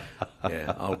industry.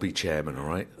 Yeah, I'll be chairman, all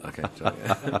right? Okay.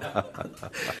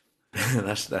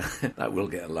 That will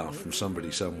get a laugh from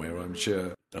somebody somewhere, I'm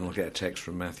sure. And I'll get a text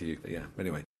from Matthew. Yeah,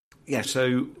 anyway. Yeah,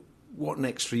 so what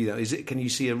next for you, though? Can you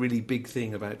see a really big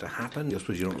thing about to happen? I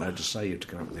suppose you're not allowed to say. You have to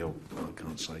come up with the old, I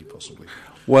can't say, possibly.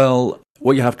 Well,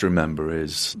 what you have to remember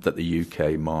is that the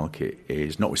UK market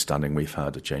is, notwithstanding we've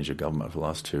had a change of government for the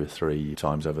last 2 or 3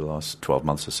 times over the last 12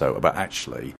 months or so, but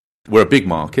actually we're a big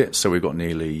market, so we've got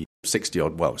nearly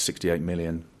 68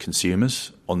 million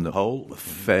consumers on the whole,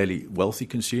 fairly wealthy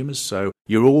consumers. So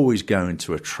you're always going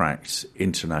to attract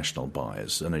international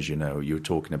buyers. And as you know, you're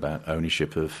talking about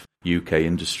ownership of UK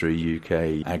industry,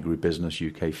 UK agribusiness,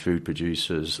 UK food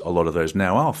producers. A lot of those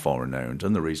now are foreign owned.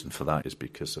 And the reason for that is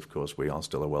because, of course, we are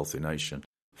still a wealthy nation.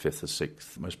 5th or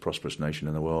 6th most prosperous nation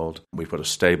in the world. We've got a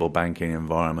stable banking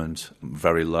environment,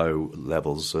 very low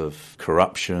levels of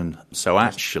corruption. So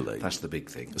actually... That's the big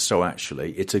thing. So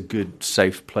actually, it's a good,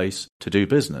 safe place to do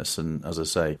business. And as I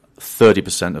say,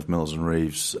 30% of Mills &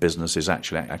 Reeves' business is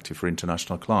actually active for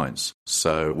international clients.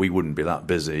 So we wouldn't be that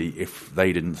busy if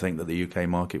they didn't think that the UK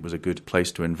market was a good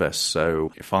place to invest.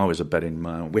 So if I was a betting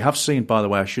man... We have seen, by the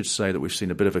way, I should say that we've seen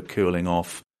a bit of a cooling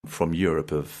off from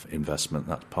Europe of investment.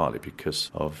 That's partly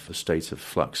because of the state of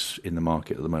flux in the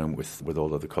market at the moment with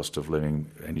all of the cost of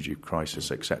living, energy crisis,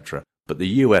 etc. But the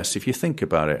US, if you think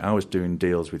about it, I was doing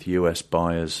deals with US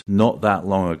buyers not that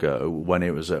long ago when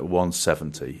it was at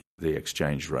 170, the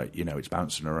exchange rate. You know, it's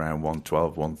bouncing around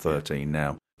 112, 113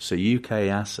 now. So UK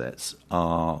assets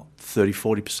are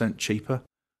 30-40% cheaper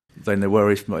than they were,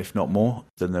 if not more,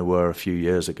 than they were a few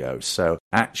years ago. So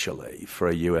actually, for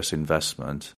a US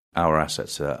investment, our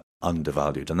assets are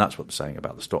undervalued, and that's what they're saying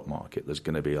about the stock market. There's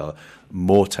going to be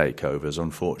more takeovers,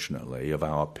 unfortunately, of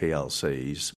our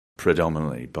PLCs,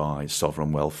 predominantly by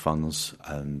sovereign wealth funds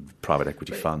and private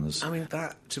equity funds. I mean,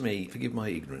 that, to me, forgive my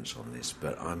ignorance on this,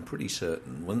 but I'm pretty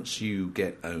certain once you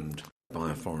get owned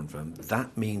by a foreign firm,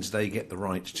 that means they get the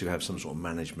right to have some sort of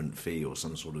management fee or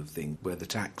some sort of thing where the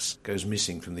tax goes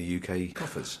missing from the UK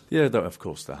coffers. Yeah, though, of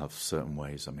course, they have certain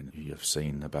ways. I mean, you've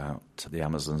seen about the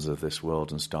Amazons of this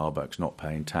world and Starbucks not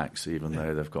paying tax, even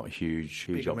though they've got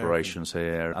huge operations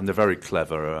here. And they're very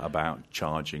clever about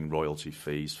charging royalty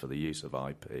fees for the use of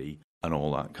IP and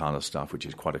all that kind of stuff, which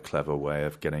is quite a clever way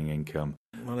of getting income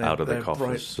out of the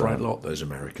coffers. Bright lot, those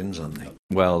Americans, aren't they?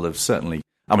 Well, they've certainly...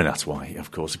 I mean, that's why,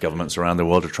 of course, the governments around the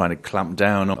world are trying to clamp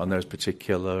down on those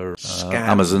particular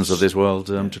Amazons of this world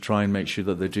to try and make sure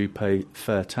that they do pay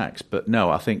fair tax. But no,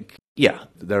 I think,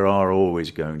 there are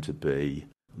always going to be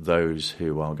those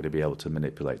who are going to be able to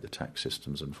manipulate the tax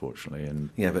systems, unfortunately.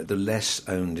 And yeah, but the less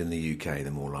owned in the UK,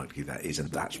 the more likely that is.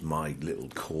 And that's my little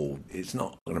call. It's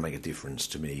not going to make a difference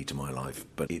to me, to my life,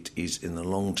 but it is in the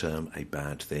long term a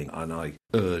bad thing. And I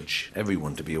urge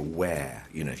everyone to be aware,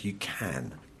 if you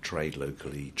can trade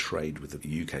locally, trade with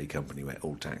a UK company where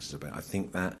all tax is about. I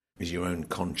think that is your own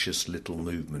conscious little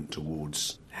movement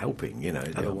towards helping,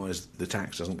 Otherwise the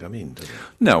tax doesn't come in, does it?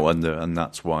 No, and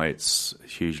that's why it's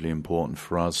hugely important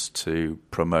for us to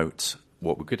promote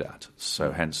what we're good at.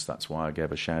 So hence that's why I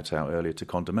gave a shout out earlier to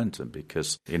Condimentum,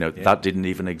 because that didn't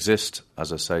even exist,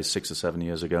 as I say, 6 or 7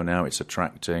 years ago now. It's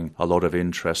attracting a lot of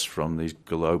interest from these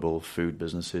global food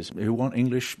businesses who want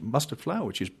English mustard flour,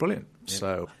 which is brilliant. Yeah.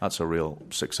 So that's a real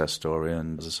success story.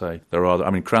 And as I say,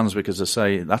 Cranswick, as I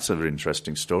say, that's an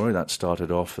interesting story. That started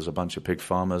off as a bunch of pig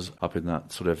farmers up in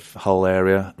that sort of Hull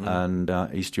area and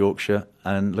East Yorkshire.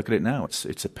 And look at it now. It's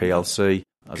a PLC.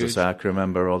 As I say, I can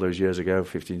remember all those years ago,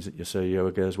 15 or so years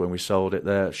ago, when we sold it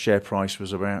there, share price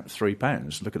was about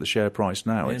 £3. Look at the share price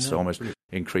now. It's almost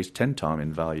increased 10 times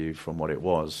in value from what it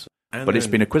was. But it's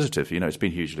been acquisitive. It's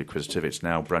been hugely acquisitive. It's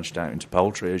now branched out into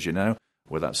poultry, as you know.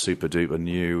 with that super-duper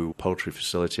new poultry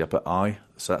facility up at Eye.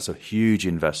 So that's a huge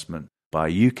investment by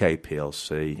UK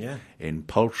PLC in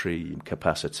poultry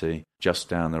capacity just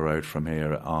down the road from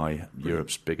here at Eye,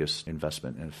 Europe's biggest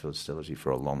investment in a facility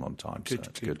for a long, long time.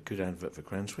 Good advert for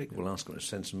Cranswick. We'll ask them to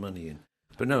send some money in.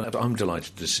 But no, I'm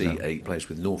delighted to see a place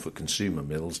with Norfolk Consumer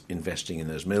Mills investing in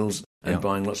those mills and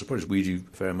buying lots of produce. We do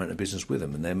a fair amount of business with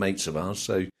them, and they're mates of ours.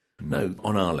 So, no,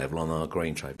 on our level, on our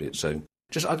grain trade bit. So,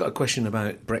 I got a question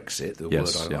about Brexit, the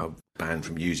word I banned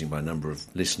from using by a number of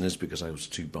listeners because I was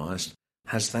too biased.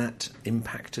 Has that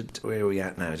impacted where are we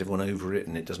at now? Is everyone over it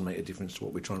and it doesn't make a difference to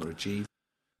what we're trying to achieve?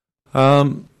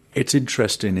 It's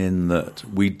interesting in that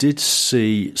we did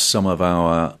see some of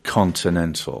our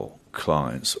continental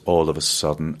clients all of a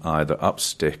sudden either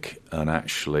upstick and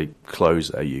actually close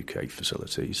their UK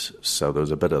facilities. So there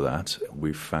was a bit of that.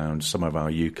 We found some of our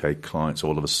UK clients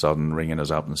all of a sudden ringing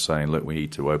us up and saying, look, we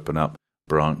need to open up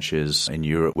branches in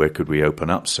Europe. Where could we open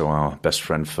up? So our best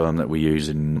friend firm that we use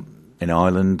in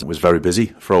Ireland was very busy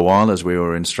for a while as we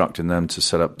were instructing them to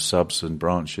set up subs and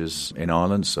branches in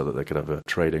Ireland so that they could have a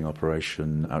trading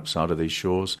operation outside of these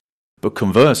shores. But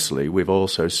conversely, we've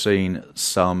also seen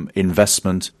some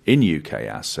investment in UK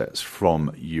assets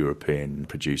from European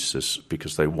producers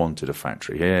because they wanted a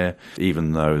factory here.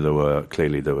 Even though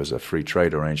there was a free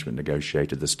trade arrangement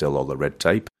negotiated, there's still all the red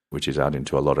tape, which is adding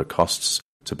to a lot of costs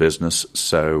to business.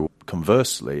 So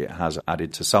conversely, it has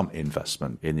added to some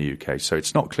investment in the UK. So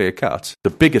it's not clear-cut.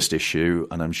 The biggest issue,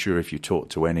 and I'm sure if you talk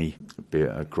to any, be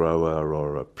it a grower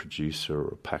or a producer or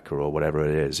a packer or whatever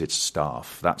it is, it's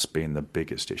staff. That's been the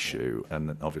biggest issue.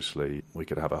 And obviously, we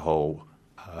could have a whole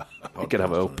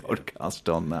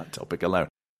podcast on that topic alone.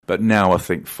 But now I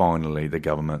think finally the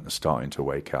government is starting to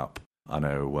wake up. I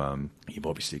know you've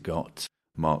obviously got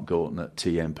Mark Gorton at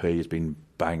TMP has been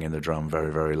banging the drum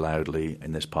very, very loudly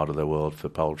in this part of the world for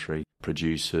poultry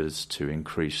producers to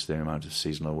increase the amount of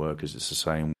seasonal workers. It's the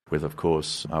same with, of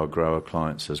course, our grower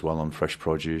clients as well on fresh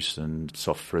produce and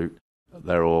soft fruit.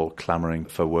 They're all clamouring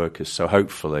for workers. So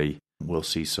hopefully we'll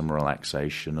see some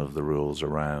relaxation of the rules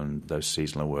around those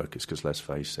seasonal workers because let's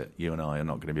face it, you and I are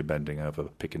not going to be bending over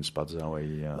picking spuds, are we?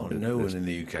 No one in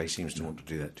the UK seems to want to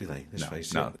do that, do they? Let's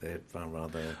face it, they're far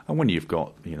rather... And when you've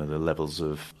got the levels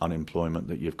of unemployment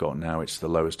that you've got now, it's the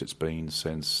lowest it's been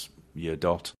since year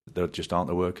dot. There just aren't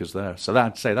the workers there. So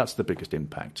I'd say that's the biggest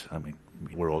impact. I mean,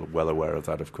 we're all well aware of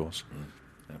that, of course.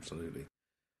 Absolutely.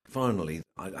 Finally,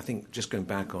 I think just going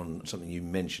back on something you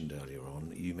mentioned earlier on,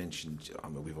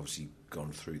 we've obviously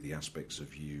gone through the aspects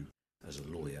of you as a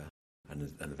lawyer and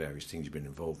the various things you've been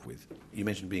involved with. You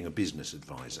mentioned being a business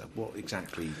advisor.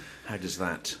 How does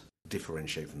that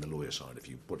differentiate from the lawyer side of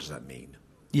you? What does that mean?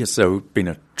 Yes, so being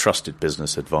a trusted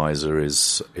business advisor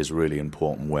is really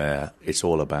important where it's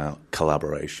all about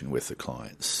collaboration with the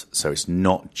clients. So it's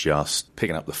not just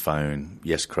picking up the phone,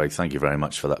 yes, Craig, thank you very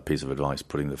much for that piece of advice,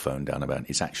 putting the phone down about it.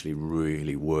 It's actually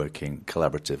really working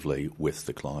collaboratively with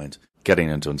the client, getting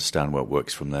them to understand what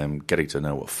works from them, getting to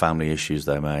know what family issues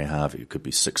they may have. It could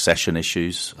be succession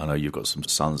issues. I know you've got some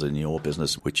sons in your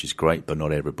business, which is great, but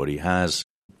not everybody has.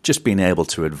 Just being able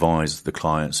to advise the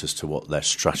clients as to what their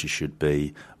strategy should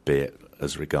be it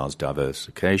as regards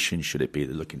diversification. Should it be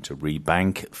looking to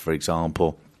rebank, for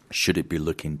example? Should it be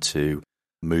looking to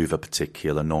move a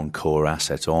particular non-core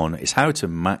asset on? It's how to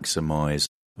maximise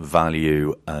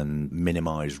value and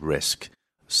minimise risk.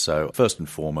 So first and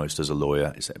foremost, as a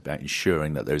lawyer, it's about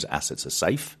ensuring that those assets are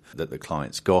safe, that the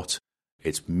client's got.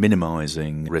 It's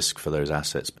minimising risk for those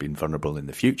assets being vulnerable in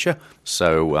the future.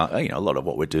 So a lot of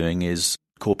what we're doing is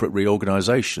corporate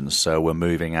reorganisation. So we're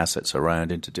moving assets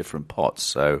around into different pots.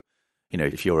 So,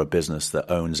 if you're a business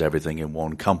that owns everything in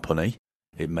one company,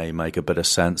 it may make a bit of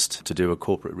sense to do a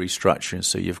corporate restructuring.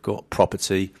 So you've got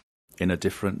property in a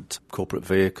different corporate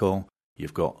vehicle.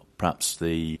 You've got perhaps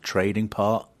the trading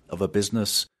part of a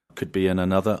business could be in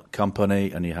another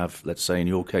company. And you have, let's say in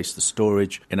your case, the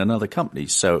storage in another company.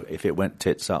 So if it went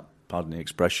tits up, pardon the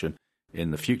expression,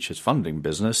 in the future's funding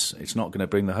business, it's not going to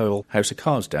bring the whole house of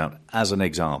cards down, as an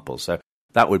example. So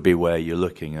that would be where you're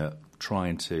looking at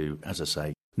trying to, as I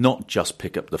say, not just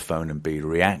pick up the phone and be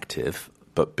reactive,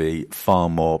 but be far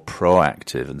more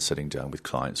proactive and sitting down with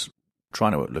clients,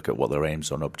 trying to look at what their aims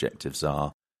and objectives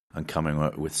are and coming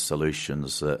up with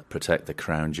solutions that protect the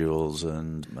crown jewels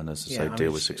and as I say,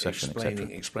 deal with succession, etc.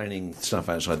 Explaining stuff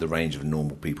outside the range of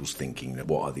normal people's thinking,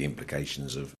 what are the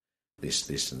implications of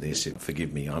this, and this.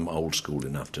 Forgive me, I'm old school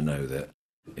enough to know that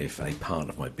if a part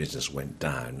of my business went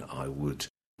down, I would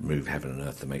move heaven and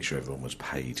earth to make sure everyone was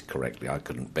paid correctly. I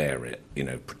couldn't bear it,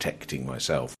 protecting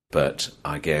myself. But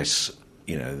I guess,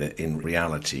 that in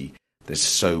reality, There's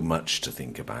so much to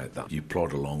think about that you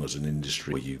plod along as an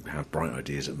industry where you have bright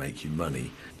ideas that make you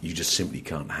money. You just simply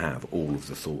can't have all of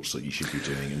the thoughts that you should be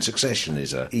doing. And succession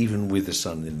is even with a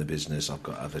son in the business, I've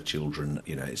got other children,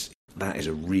 that is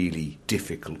a really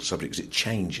difficult subject because it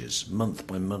changes month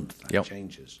by month. It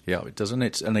changes. Yeah, it doesn't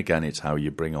it? And again, it's how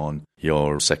you bring on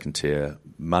your second-tier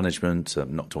management.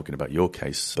 I'm not talking about your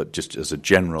case, but just as a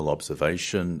general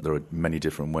observation, there are many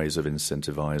different ways of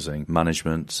incentivising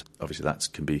management. Obviously, that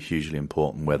can be hugely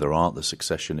important where there aren't the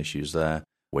succession issues there,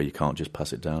 where you can't just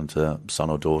pass it down to son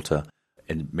or daughter,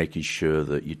 and making sure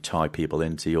that you tie people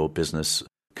into your business.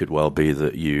 Could well be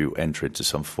that you enter into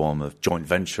some form of joint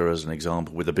venture, as an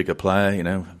example, with a bigger player.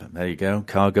 There you go,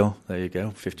 Cargill, there you go,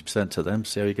 50% to them.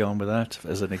 See how you go on with that,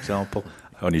 as an example.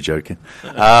 Only joking.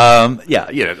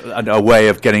 A way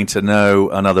of getting to know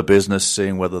another business,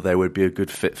 seeing whether they would be a good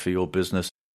fit for your business,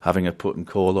 having a put and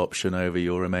call option over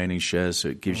your remaining shares so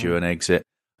it gives you an exit.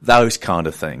 Those kind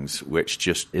of things, which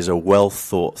just is a well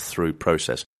thought through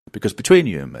process. Because between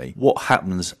you and me, what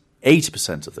happens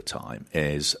 80% of the time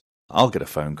is I'll get a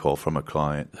phone call from a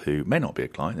client who may not be a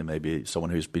client, it may be someone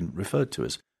who's been referred to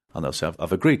us, and they'll say,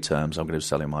 I've agreed terms, I'm going to be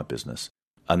selling my business.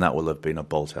 And that will have been a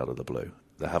bolt out of the blue.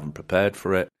 They haven't prepared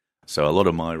for it. So a lot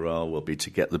of my role will be to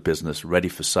get the business ready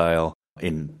for sale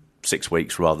in 6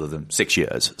 weeks rather than 6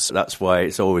 years. So that's why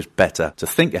it's always better to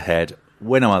think ahead.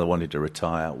 When am I wanting to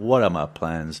retire? What are my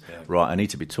plans? Yeah. Right, I need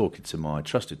to be talking to my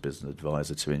trusted business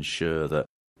advisor to ensure that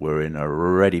we're in a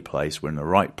ready place, we're in the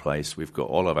right place, we've got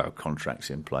all of our contracts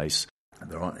in place,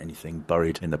 and there aren't anything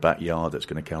buried in the backyard that's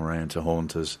going to come around to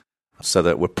haunt us, so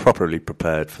that we're properly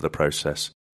prepared for the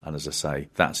process. And as I say,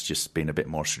 that's just been a bit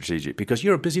more strategic because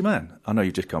you're a busy man. I know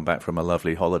you've just come back from a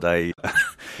lovely holiday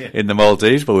in the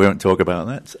Maldives, but we won't talk about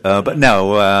that. But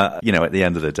no, at the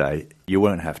end of the day, you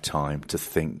won't have time to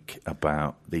think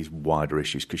about these wider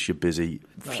issues because you're busy,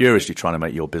 furiously trying to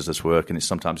make your business work. And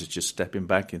sometimes it's just stepping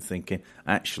back and thinking,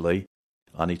 actually,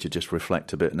 I need to just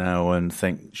reflect a bit now and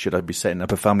think, should I be setting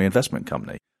up a family investment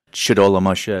company? Should all of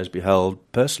my shares be held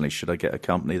personally? Should I get a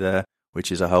company there,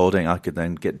 which is a holding? I could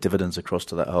then get dividends across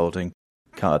to that holding,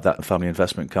 card that family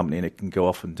investment company, and it can go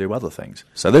off and do other things.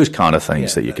 So those kind of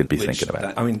things that you could be thinking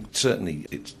about. Certainly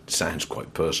it sounds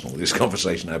quite personal, this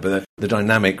conversation now, but the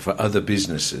dynamic for other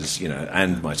businesses,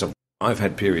 and myself, I've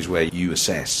had periods where you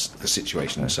assess the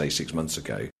situation, say 6 months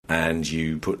ago, and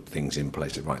you put things in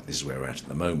place. Right, this is where we're at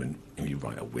the moment. And you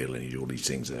write a will and you do all these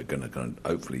things that are going to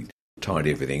hopefully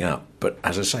tidy everything up. But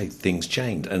as I say, things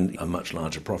change, and a much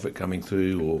larger profit coming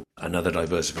through, or another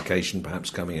diversification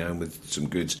perhaps coming home with some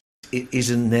goods. It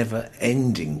is a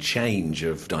never-ending change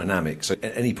of dynamics. So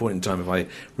at any point in time, if I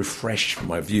refresh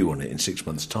my view on it in 6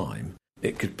 months' time,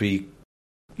 it could be,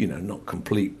 not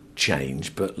complete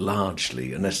change, but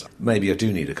largely, unless maybe I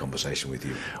do need a conversation with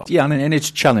you. Yeah, and it's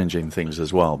challenging things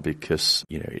as well because,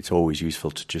 it's always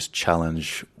useful to just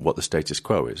challenge what the status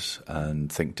quo is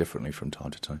and think differently from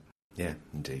time to time. Yeah,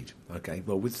 indeed. Okay,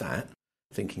 well, with that,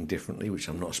 thinking differently, which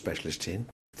I'm not a specialist in,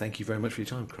 thank you very much for your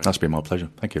time, Craig. That's been my pleasure.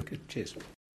 Thank you. Good. Cheers.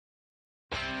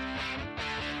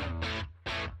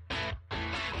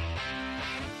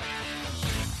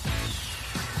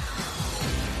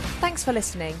 Thanks for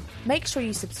listening. Make sure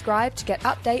you subscribe to get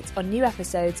updates on new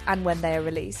episodes and when they are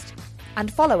released.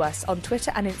 And follow us on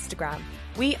Twitter and Instagram.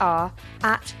 We are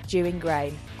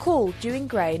 @DewingGrain. Call Dewing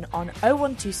Grain on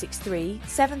 01263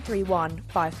 731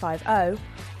 550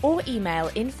 or email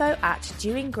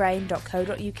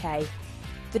info@dewinggrain.co.uk.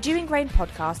 The Dewing Grain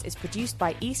podcast is produced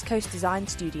by East Coast Design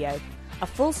Studio, a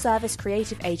full-service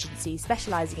creative agency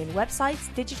specialising in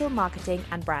websites, digital marketing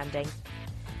and branding.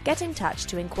 Get in touch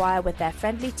to inquire with their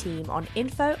friendly team on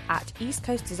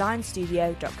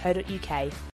info@eastcoastdesignstudio.co.uk.